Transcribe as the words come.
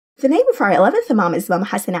The name of our 11th Imam is Imam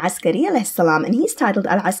Hasan Askari alayhi, and he's titled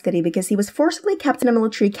Al-Askari because he was forcibly kept in a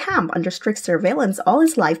military camp under strict surveillance all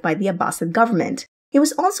his life by the Abbasid government. He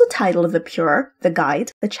was also titled the Pure, the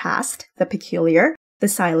Guide, the Chaste, the Peculiar, the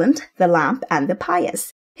Silent, the Lamp, and the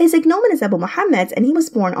Pious. His agnomen is Abu Mohammad, and he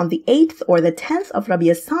was born on the 8th or the 10th of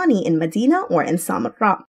Rabi-us-Sani in Medina or in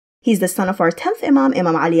Saamarra. He's the son of our 10th Imam,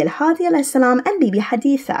 Imam Ali Al-Hadi and Bibi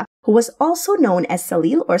Hadithah, who was also known as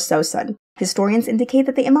Saleel or Sawsan. Historians indicate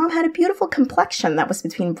that the Imam had a beautiful complexion that was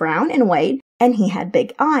between brown and white, and he had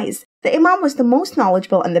big eyes. The Imam was the most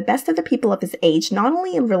knowledgeable and the best of the people of his age, not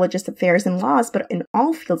only in religious affairs and laws, but in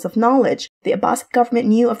all fields of knowledge. The Abbasid government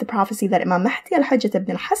knew of the prophecy that Imam Mahdi al-Hajjat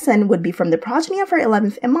ibn Hassan would be from the progeny of our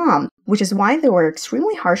 11th Imam, which is why they were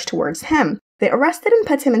extremely harsh towards him. They arrested and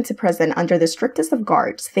put him into prison under the strictest of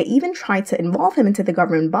guards. They even tried to involve him into the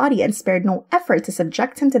government body and spared no effort to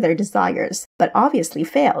subject him to their desires, but obviously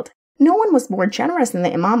failed. No one was more generous than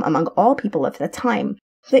the Imam among all people of the time.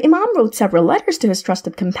 The Imam wrote several letters to his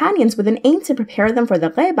trusted companions with an aim to prepare them for the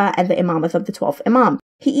ghaiba and the imamate of the 12th Imam.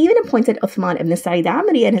 He even appointed Uthman ibn Sa'id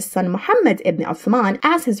Amri and his son Muhammad ibn Uthman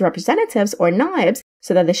as his representatives or naibs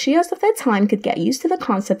so that the Shias of that time could get used to the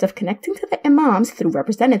concept of connecting to the Imams through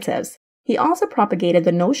representatives. He also propagated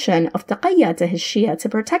the notion of taqiyya to his Shia to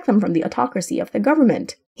protect them from the autocracy of the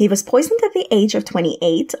government. He was poisoned at the age of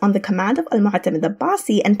 28 on the command of Al-Mu'tamid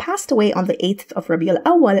Abbasi and passed away on the 8th of Rabi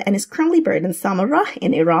al-Awwal and is currently buried in Saamarra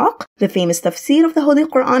in Iraq. The famous tafsir of the Holy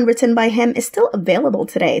Quran written by him is still available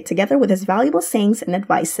today, together with his valuable sayings and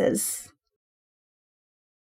advices.